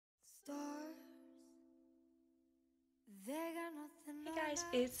guys,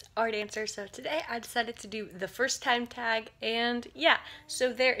 it's our dancer. So today I decided to do the first time tag, and yeah,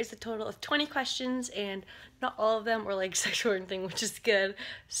 so there is a total of 20 questions, and not all of them were like sexual or anything, which is good.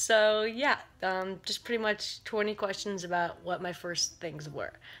 So yeah, just pretty much 20 questions about what my first things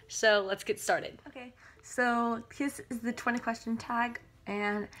were. So let's get started. Okay, so this is the 20 question tag,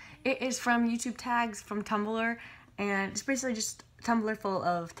 and it is from YouTube tags from Tumblr, and it's basically just Tumblr full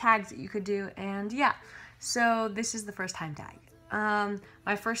of tags that you could do, and yeah. So this is the first time tag.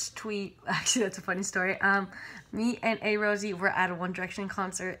 My first tweet, actually that's a funny story. Me and Rosie were at a One Direction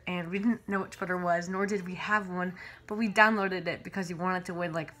concert, and we didn't know what Twitter was, nor did we have one, but we downloaded it because we wanted to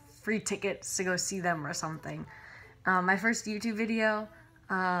win like free tickets to go see them or something. My first YouTube video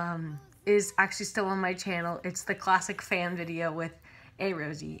is actually still on my channel. It's the classic fan video with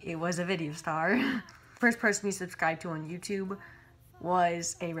Rosie. It was a video star. First person we subscribed to on YouTube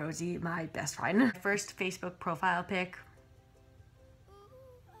was Rosie, my best friend. First Facebook profile pic.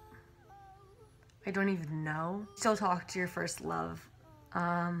 I don't even know. Still talk to your first love.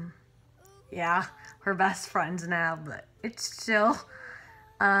 Yeah, we're best friends now, but it's still.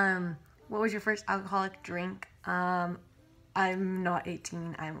 What was your first alcoholic drink? I'm not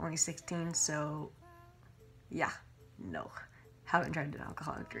 18, I'm only 16, so yeah, no. Haven't tried an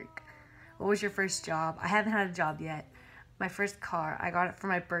alcoholic drink. What was your first job? I haven't had a job yet. My first car, I got it for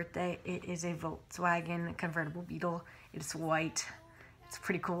my birthday. It is a Volkswagen convertible Beetle. It's white. It's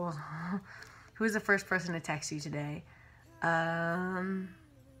pretty cool. Who was the first person to text you today?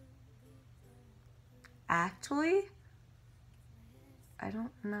 Actually, I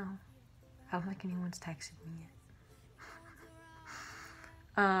don't know. I don't think anyone's texted me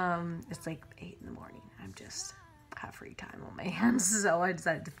yet. It's like 8 in the morning. I'm just have free time on my hands, so I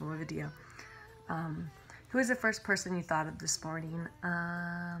decided to film a video. Who was the first person you thought of this morning?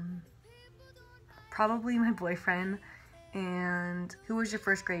 Probably my boyfriend. And who was your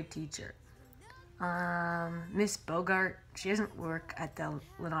first grade teacher? Miss Bogart. She doesn't work at the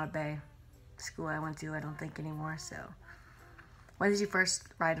Lenape Bay school I went to, I don't think, anymore, so. When did you first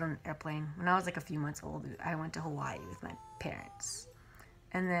ride on an airplane? When I was like a few months old, I went to Hawaii with my parents.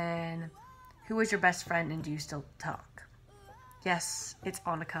 And then, who was your best friend and do you still talk? Yes, it's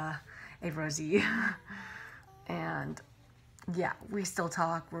Annika, Rosie. And yeah, we still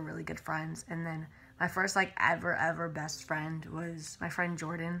talk, we're really good friends. And then my first like ever best friend was my friend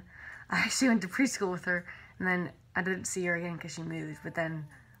Jordan. I actually went to preschool with her, and then I didn't see her again because she moved, but then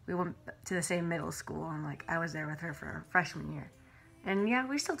we went to the same middle school, and like I was there with her for her freshman year. And yeah,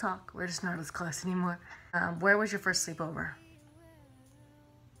 we still talk, we're just not as close anymore. Where was your first sleepover?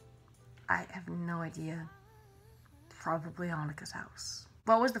 I have no idea. Probably Annika's house.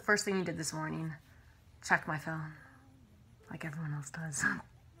 What was the first thing you did this morning? Check my phone, like everyone else does.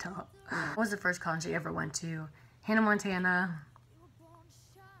 What was the first concert you ever went to? Hannah Montana.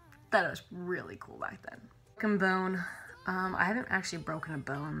 That was really cool back then. Broken bone. I haven't actually broken a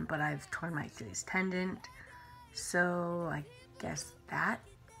bone, but I've torn my Achilles tendon. So I guess that.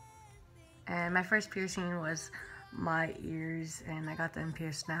 And my first piercing was my ears, and I got them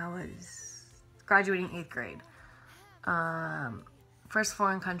pierced now. I was graduating 8th grade. First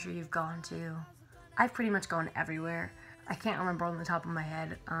foreign country you've gone to? I've pretty much gone everywhere. I can't remember on the top of my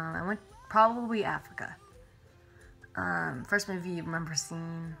head. I went probably Africa. First movie you remember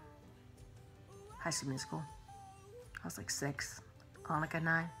seeing? High School Musical. I was like 6. Annika and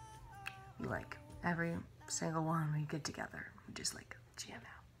I, we like every single one we get together. We just like jam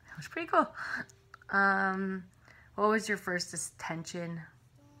out. It was pretty cool. What was your first attention?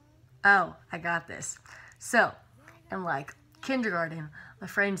 Oh, I got this. So, in like kindergarten, my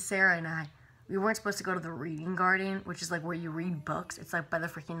friend Sarah and I, we weren't supposed to go to the reading garden, which is like where you read books. It's like by the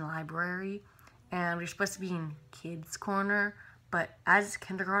freaking library. And we were supposed to be in kids' corner. But as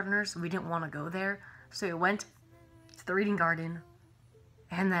kindergartners, we didn't want to go there. So we went to the reading garden.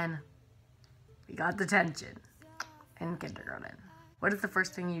 And then we got detention in kindergarten. What is the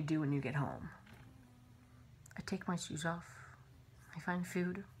first thing you do when you get home? I take my shoes off. I find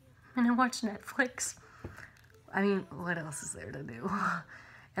food. And I watch Netflix. I mean, what else is there to do?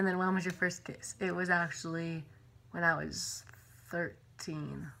 And then when was your first kiss? It was actually when I was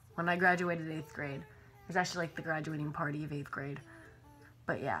 13. When I graduated 8th grade. It was actually like the graduating party of 8th grade.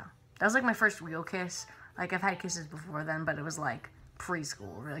 But yeah, that was like my first real kiss. Like I've had kisses before then, but it was like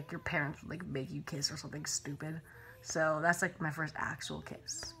preschool, where like your parents would like make you kiss or something stupid. So that's like my first actual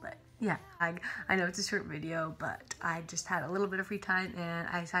kiss. But yeah, I know it's a short video, but I just had a little bit of free time and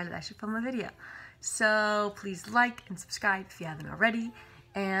I decided I should film a video. So please like and subscribe if you haven't already.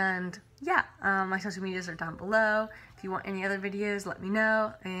 And yeah, my social medias are down below. If you want any other videos, let me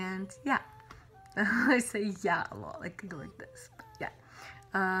know. And yeah, I say yeah a lot, like go like this. But yeah,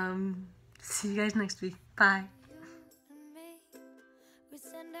 See you guys next week. Bye.